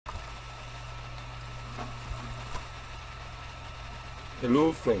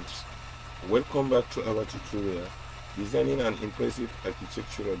Hello friends, welcome back to our tutorial designing an impressive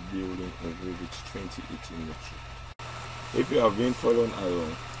architectural building in Revit 2018 Metro. If you have been following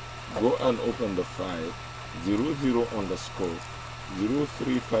along, go and open the file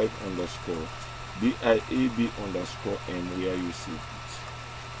 00_035_DIAB_M where you see it.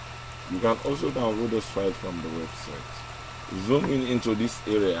 You can also download this file from the website. Zoom in into this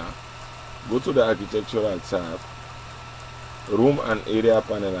area, go to the architectural tab, room and area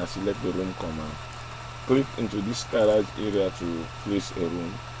panel and select the room command. Click into this garage area to place a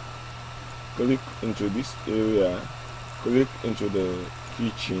room. Click into this area, click into the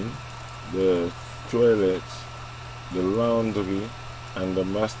kitchen, the toilet, the laundry and the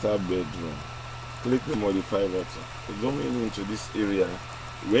master bedroom. Click the modify button. Zoom in into this area.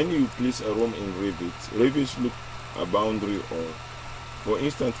 When you place a room in Revit look a boundary or, for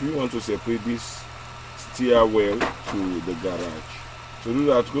instance, we want to separate this stairwell to the garage. To do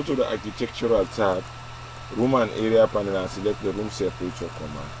that, go to the architectural tab, room and area panel and select the room separator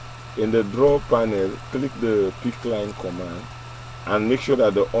command. In the draw panel, click the pick line command and make sure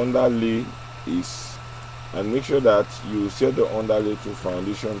that the underlay is, and make sure that you set the underlay to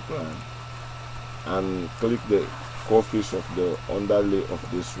foundation plan and click the core face of the underlay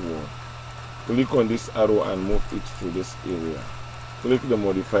of this wall. Click on this arrow and move it to this area. Click the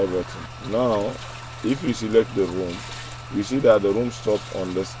modify button. Now if you select the room, you see that the room stops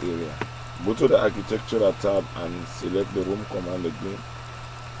on this area. Go to the architectural tab and select the room command again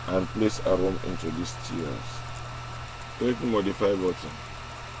and place a room into these tiers. Click the modify button.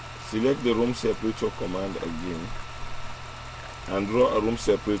 Select the room separator command again and draw a room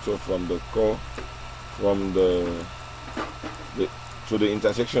separator from the core, from to the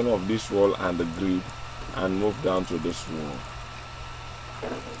intersection of this wall and the grid, and move down to this wall.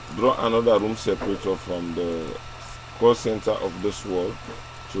 Draw another room separator from the core center of this wall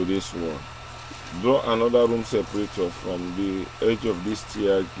to this wall. Draw another room separator from the edge of this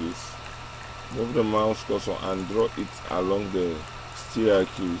staircase. Move the mouse cursor and draw it along the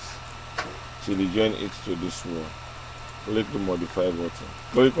staircase till you join it to this wall. Click the modify button.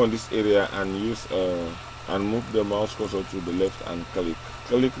 Click on this area and and move the mouse cursor to the left and click.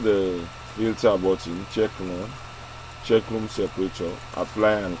 Click the filter button, check none. Check room separator,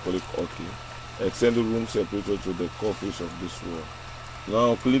 apply and click OK. Extend the room separator to the core face of this wall.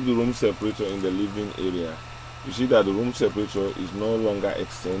 Now click the room separator in the living area. You see that the room separator is no longer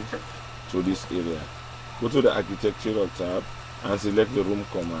extend to this area. Go to the architectural tab and select the room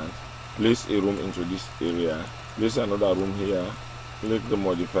command. Place a room into this area. Place another room here. Click the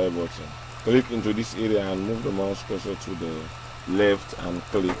modify button. Click into this area and move the mouse cursor to the left and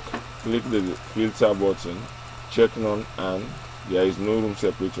click. Click the filter button. Check none and there is no room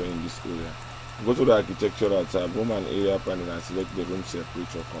separator in this area. Go to the architectural tab, room and area panel and select the room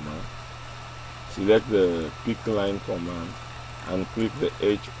separator command. Select the pick line command and click the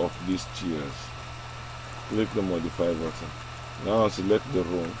edge of these tiers. Click the modify button. Now select the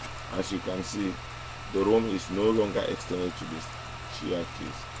room. As you can see, the room is no longer extended to this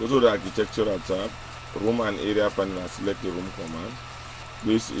staircase. Go to the architectural tab, room and area panel and select the room command.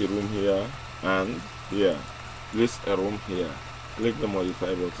 Place a room here and here. Place a room here. Click the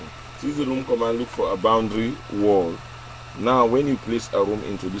modify button. Since the room command look for a boundary wall, now when you place a room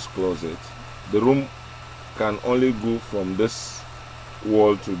into this closet, the room can only go from this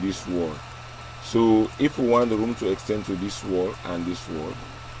wall to this wall. So if we want the room to extend to this wall and this wall,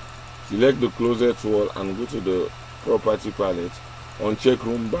 select the closet wall and go to the property palette, uncheck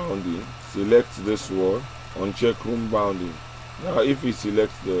room bounding, select this wall, uncheck room bounding. Now if we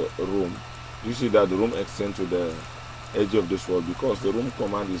select the room, you see that the room extends to the edge of this wall because the room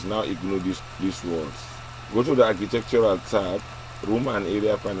command is now ignore these walls. Go to the architectural tab, room and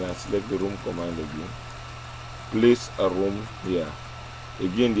area panel and select the room command again. Place a room here.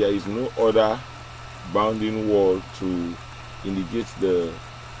 Again, there is no other bounding wall to indicate the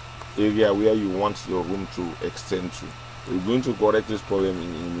area where you want your room to extend to. We're going to correct this problem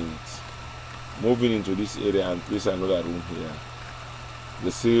in a minute. Moving into this area and place another room here.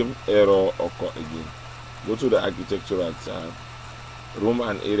 The same error occur again. Go to the architectural tab, room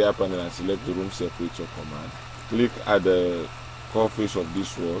and area panel and select the room separator command. Click at the core face of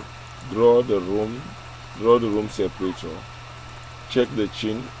this wall. Draw the room separator. Check the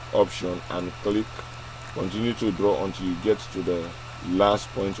chain option and click. Continue to draw until you get to the last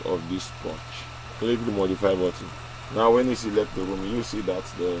point of this porch. Click the modify button. Now when you select the room, you see that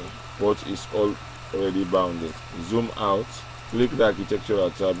the porch is already bounded. Zoom out. Click the architectural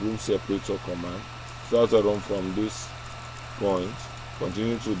tab, room separator command. Start a room from this point.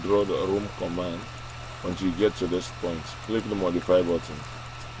 Continue to draw the room command. until you get to this point. Click the modify button.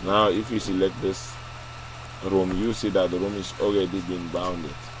 Now if you select this room, you see that the room is already been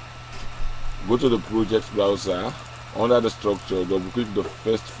bounded. Go to the project browser. Under the structure, double click the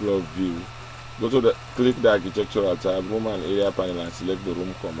first floor view. Click the architectural tab, room and area panel, and select the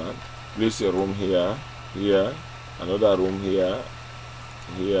room command. Place a room here, here, another room here,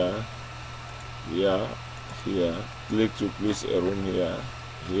 here, here, here. Click to place a room here,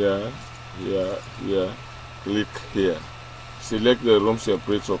 here, here, here. Click here. Select the room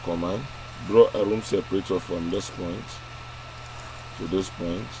separator command. Draw a room separator from this point to this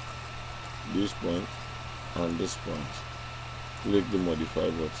point, and this point. Click the modify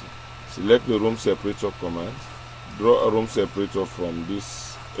button. Select the room separator command. Draw a room separator from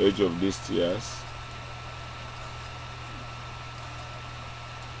this edge of these stairs.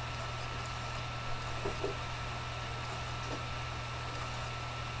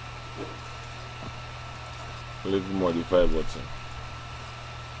 Click the modify button.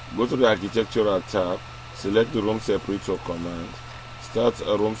 Go to the architectural tab. Select the room separator command. Start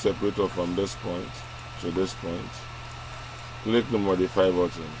a room separator from this point to this point. Click the modify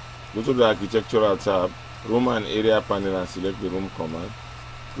button. Go to the architectural tab, room and area panel, and select the room command.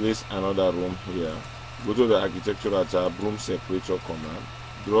 Place another room here. Go to the architectural tab, room separator command.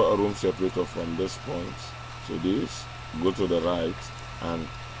 Draw a room separator from this point to this. Go to the right and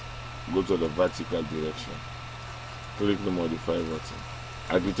go to the vertical direction. Click the modify button.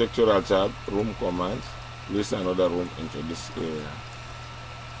 Architectural tab, room command. Place another room into this area.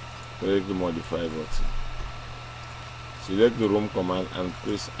 Click the modify button. Select the room command and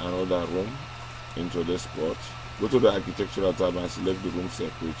place another room into this spot. Go to the architectural tab and select the room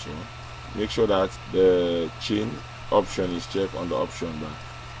separator. Make sure that the chain option is checked on the option bar.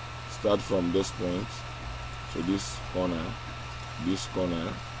 Start from this point to this corner, this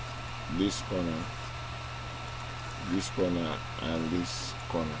corner, this corner, this corner, and this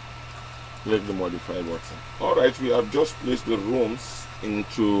corner. Click the modify button. Alright, we have just placed the rooms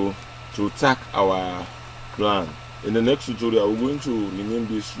to tag our plan. In the next tutorial, we're going to rename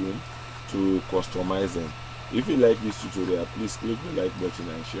this room to customize them. If you like this tutorial, please click the like button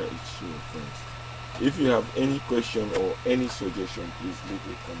and share it to your friends. If you have any question or any suggestion, please leave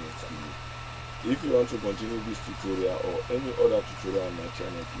a comment below. If you want to continue this tutorial or any other tutorial on my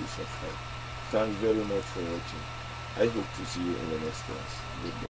channel, please subscribe. Thanks very much for watching. I hope to see you in the next class. Goodbye.